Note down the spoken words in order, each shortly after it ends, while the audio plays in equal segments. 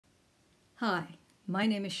Hi, my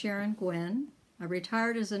name is Sharon Guinn. I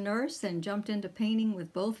retired as a nurse and jumped into painting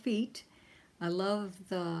with both feet. I love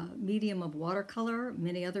the medium of watercolor,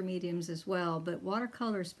 many other mediums as well, but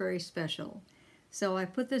watercolor is very special. So I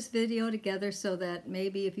put this video together so that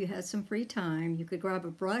maybe if you had some free time, you could grab a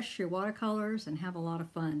brush, your watercolors, and have a lot of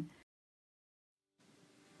fun.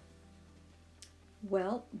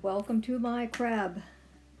 Well, welcome to my crab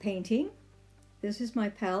painting. This is my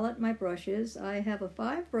palette, my brushes. I have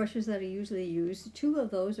 5 brushes that I usually use. 2 of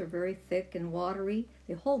those are very thick and watery.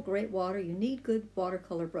 They hold great water. You need good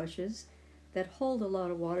watercolor brushes that hold a lot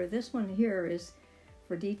of water. This one here is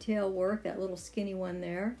for detail work, that little skinny one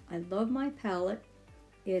there. I love my palette.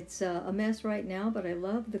 It's a mess right now, but I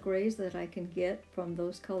love the grays that I can get from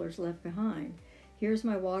those colors left behind. Here's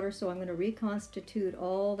my water, so I'm going to reconstitute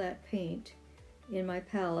all that paint in my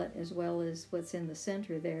palette as well as what's in the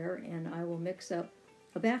center there, and I will mix up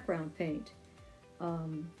a background paint.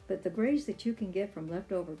 But the grays that you can get from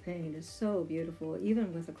leftover paint is so beautiful,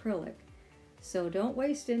 even with acrylic. So don't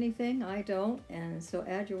waste anything, I don't, and so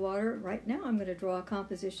add your water. Right now I'm going to draw a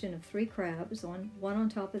composition of 3 crabs, one on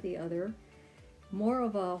top of the other. More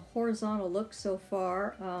of a horizontal look so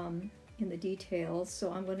far in the details,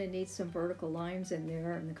 so I'm going to need some vertical lines in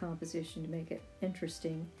there in the composition to make it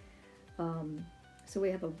interesting. So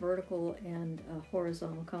we have a vertical and a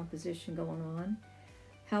horizontal composition going on.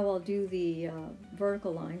 How I'll do the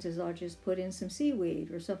vertical lines is I'll just put in some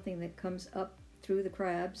seaweed or something that comes up through the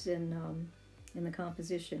crabs in the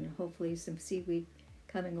composition. Hopefully some seaweed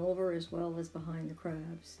coming over as well as behind the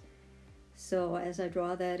crabs. So as I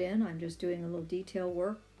draw that in, I'm just doing a little detail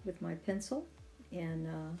work with my pencil, and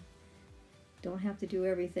don't have to do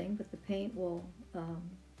everything, but the paint will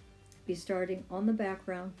be starting on the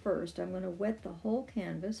background first. I'm going to wet the whole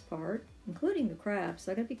canvas part, including the crabs,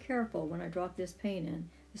 so I got to be careful when I drop this paint in.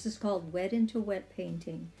 This is called wet into wet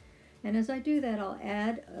painting. And as I do that, I'll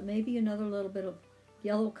add maybe another little bit of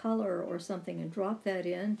yellow color or something and drop that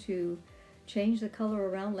in to change the color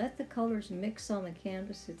around. Let the colors mix on the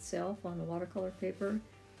canvas itself, on the watercolor paper.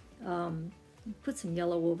 Put some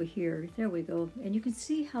yellow over here. There we go. And you can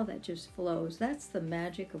see how that just flows. That's the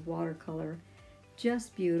magic of watercolor.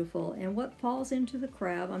 Just beautiful. And what falls into the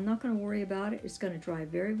crab, I'm not going to worry about it. It's going to dry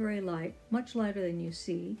very, very light, much lighter than you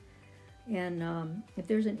see. And if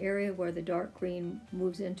there's an area where the dark green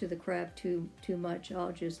moves into the crab too much,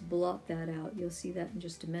 I'll just blot that out. You'll see that in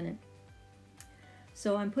just a minute.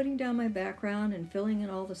 So I'm putting down my background and filling in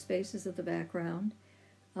all the spaces of the background.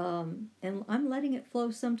 And I'm letting it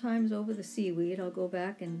flow sometimes over the seaweed. I'll go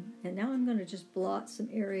back and now I'm going to just blot some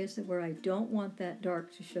areas where I don't want that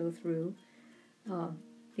dark to show through.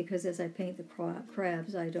 Because as I paint the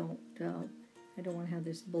crabs, I don't want to have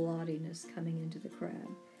this blottiness coming into the crab.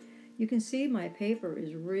 You can see my paper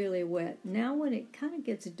is really wet. Now when it kind of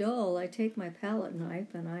gets dull, I take my palette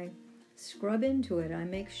knife and I scrub into it. I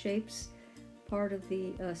make shapes part of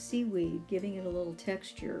the seaweed, giving it a little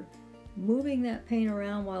texture. Moving that paint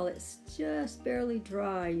around while it's just barely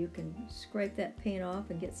dry, you can scrape that paint off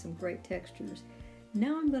and get some great textures.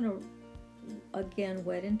 Now I'm going to again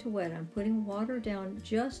wet into wet. I'm putting water down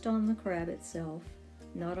just on the crab itself,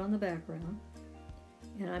 not on the background,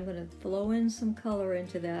 and I'm going to flow in some color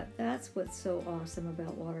into that. That's what's so awesome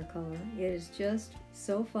about watercolor. It is just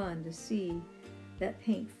so fun to see that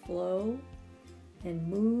paint flow and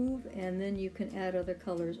move, and then you can add other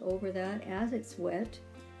colors over that as it's wet.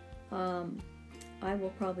 I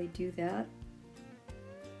will probably do that.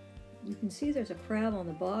 You can see there's a crab on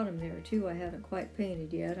the bottom there too. I haven't quite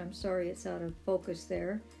painted yet. I'm sorry it's out of focus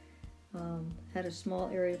there. Had a small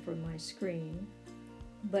area for my screen.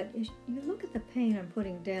 But if you look at the paint I'm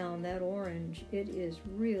putting down, that orange, it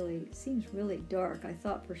seems really dark. I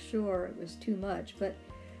thought for sure it was too much, but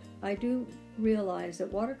I do realize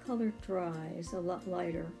that watercolor dries a lot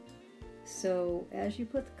lighter. So as you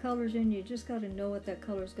put the colors in, you just got to know what that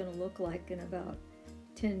color is going to look like in about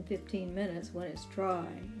 10-15 minutes when it's dry,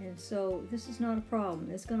 and so this is not a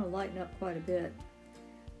problem. It's going to lighten up quite a bit.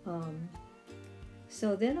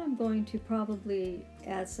 So then I'm going to probably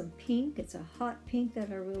add some pink. It's a hot pink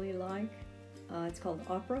that I really like. It's called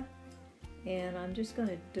Opera, and I'm just going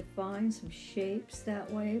to define some shapes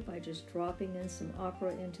that way by just dropping in some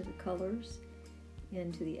Opera into the colors,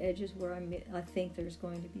 into the edges where I think there's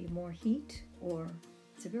going to be more heat, or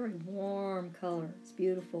it's a very warm color. It's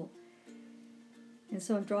beautiful. And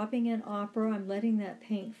so I'm dropping in Opera. I'm letting that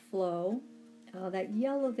paint flow. That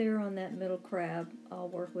yellow there on that middle crab, I'll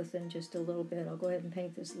work with in just a little bit. I'll go ahead and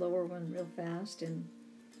paint this lower one real fast. And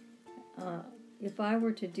if I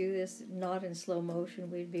were to do this not in slow motion,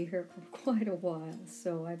 we'd be here for quite a while.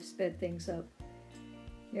 So I've sped things up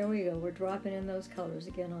There we go. We're dropping in those colors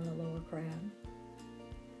again on the lower crab.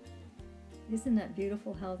 Isn't that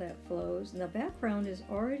beautiful how that flows? And the background is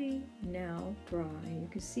already now dry. You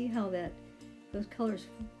can see how those colors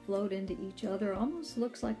float into each other. Almost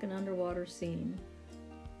looks like an underwater scene.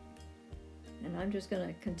 And I'm just going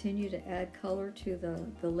to continue to add color to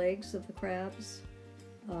the legs of the crabs.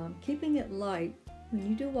 Keeping it light. When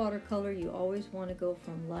you do watercolor, you always want to go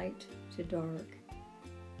from light to dark.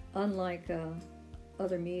 Unlike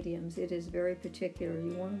other mediums, it is very particular.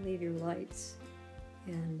 You want to leave your lights.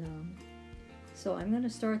 And so I'm going to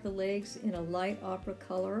start the legs in a light opera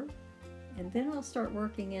color, and then I'll start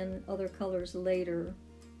working in other colors later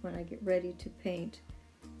when I get ready to paint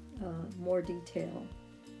more detail.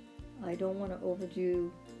 I don't want to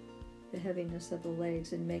overdo the heaviness of the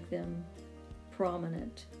legs and make them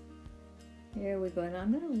prominent. There we go. And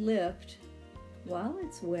I'm going to lift while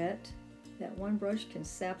it's wet. That one brush can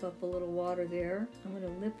sap up a little water there. I'm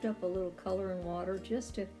going to lift up a little color and water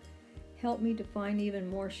just to help me define even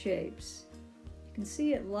more shapes. You can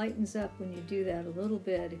see it lightens up when you do that a little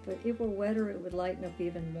bit. If it were wetter, it would lighten up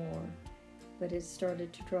even more. But it's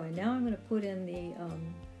started to dry. Now I'm going to put in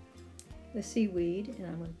the seaweed, and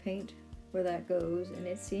I'm going to paint where that goes. And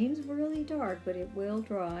it seems really dark, but it will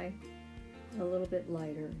dry a little bit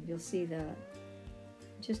lighter. You'll see that.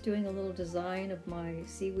 Just doing a little design of my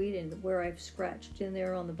seaweed, and where I've scratched in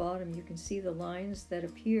there on the bottom, you can see the lines that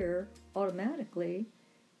appear automatically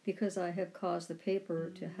because I have caused the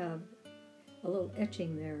paper to have a little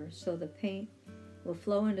etching there, so the paint will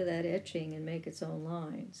flow into that etching and make its own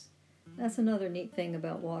lines. That's another neat thing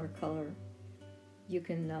about watercolor. You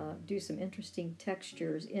can do some interesting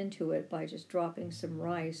textures into it by just dropping some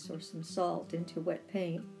rice or some salt into wet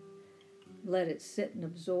paint. Let it sit and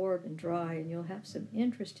absorb and dry, and you'll have some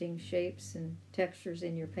interesting shapes and textures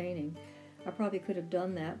in your painting. I probably could have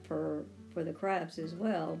done that for the crabs as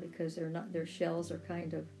well, because their shells are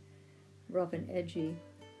kind of rough and edgy.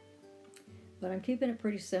 But I'm keeping it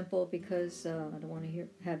pretty simple because I don't want to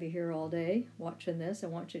have you here all day watching this. I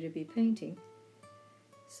want you to be painting.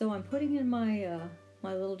 So I'm putting in my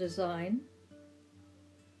my little design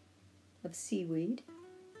of seaweed,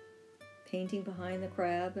 painting behind the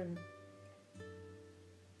crab and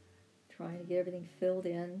trying to get everything filled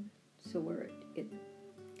in so where it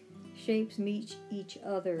shapes meet each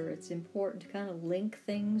other. It's important to kind of link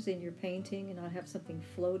things in your painting and not have something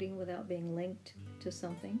floating without being linked to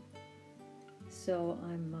something. So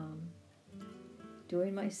I'm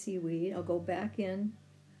doing my seaweed. I'll go back in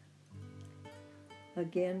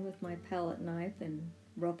again with my palette knife and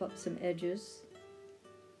rough up some edges.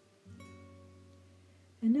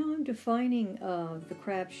 And now I'm defining the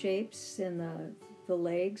crab shapes and the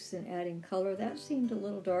legs and adding color. That seemed a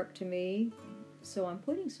little dark to me, so I'm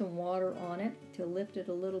putting some water on it to lift it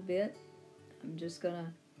a little bit. I'm just going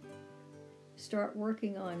to start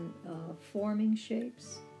working on forming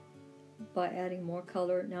shapes by adding more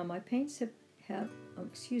color. Now my paints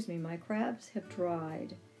my crabs have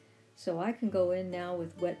dried, so I can go in now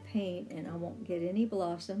with wet paint and I won't get any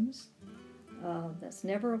blossoms. That's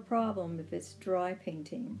never a problem if it's dry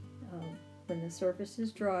painting. When the surface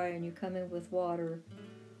is dry and you come in with water,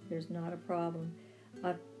 there's not a problem.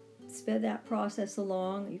 I've sped that process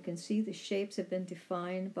along. You can see the shapes have been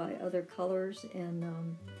defined by other colors, and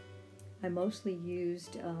I mostly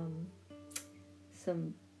used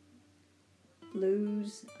some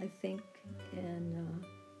blues, I think, and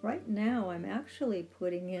right now I'm actually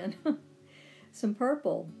putting in some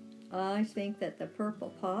purple. I think that the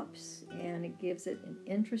purple pops and it gives it an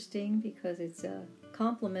interesting, because it's a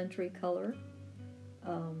complementary color.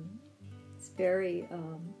 It's very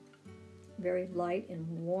very light and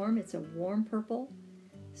warm. It's a warm purple,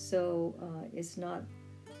 so it's not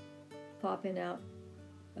popping out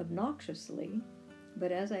obnoxiously.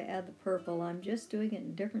 But as I add the purple, I'm just doing it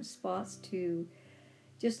in different spots to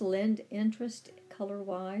just lend interest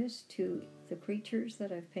color-wise to the creatures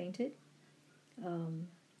that I've painted.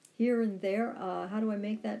 Here and there, how do I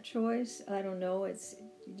make that choice? I don't know. It's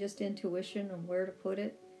just intuition on where to put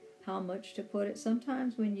it, how much to put it.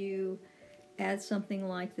 Sometimes when you add something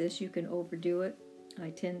like this, you can overdo it.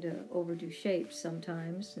 I tend to overdo shapes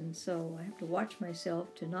sometimes, and so I have to watch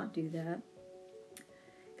myself to not do that.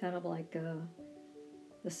 Kind of like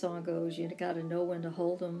the song goes, you got to know when to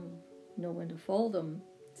hold them, know when to fold them.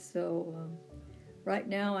 So right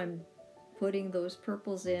now I'm putting those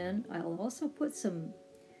purples in. I'll also put some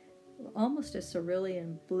almost a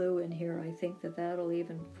cerulean blue in here. I think that'll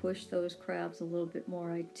even push those crabs a little bit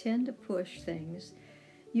more. I tend to push things.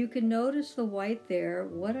 You can notice the white there.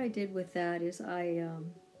 What I did with that is I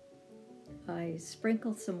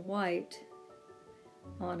sprinkled some white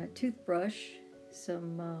on a toothbrush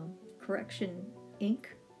some correction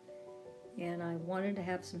ink, and I wanted to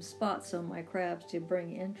have some spots on my crabs to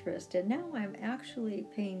bring interest. And now I'm actually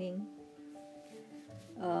painting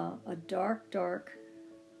a dark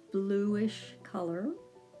bluish color.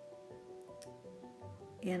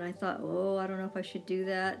 And I thought, oh, I don't know if I should do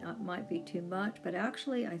that. It might be too much. But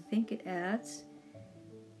actually, I think it adds.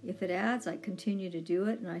 If it adds, I continue to do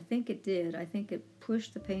it. And I think it did. I think it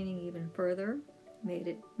pushed the painting even further, made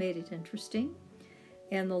it interesting.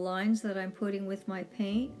 And the lines that I'm putting with my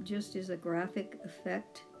paint just is a graphic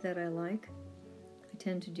effect that I like. I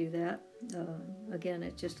tend to do that. Again,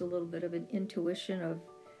 it's just a little bit of an intuition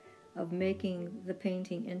of making the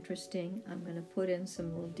painting interesting. I'm going to put in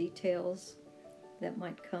some little details that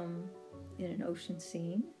might come in an ocean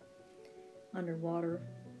scene, underwater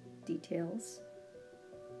details.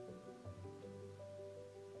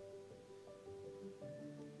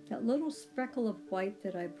 That little speckle of white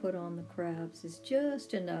that I put on the crabs is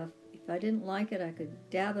just enough. If I didn't like it, I could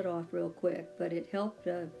dab it off real quick, but it helped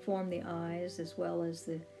form the eyes as well as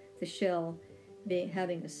the shell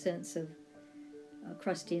having a sense of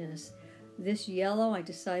crustiness. This yellow I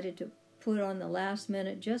decided to put on the last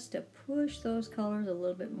minute just to push those colors a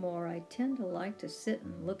little bit more. I tend to like to sit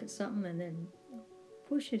and look at something and then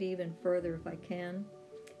push it even further if I can.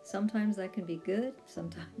 Sometimes that can be good,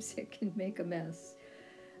 sometimes it can make a mess.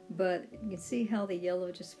 But you can see how the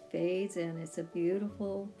yellow just fades in. It's a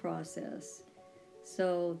beautiful process.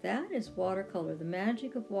 So that is watercolor, the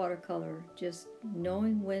magic of watercolor, just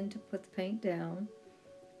knowing when to put the paint down,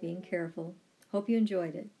 being careful. Hope you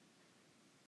enjoyed it.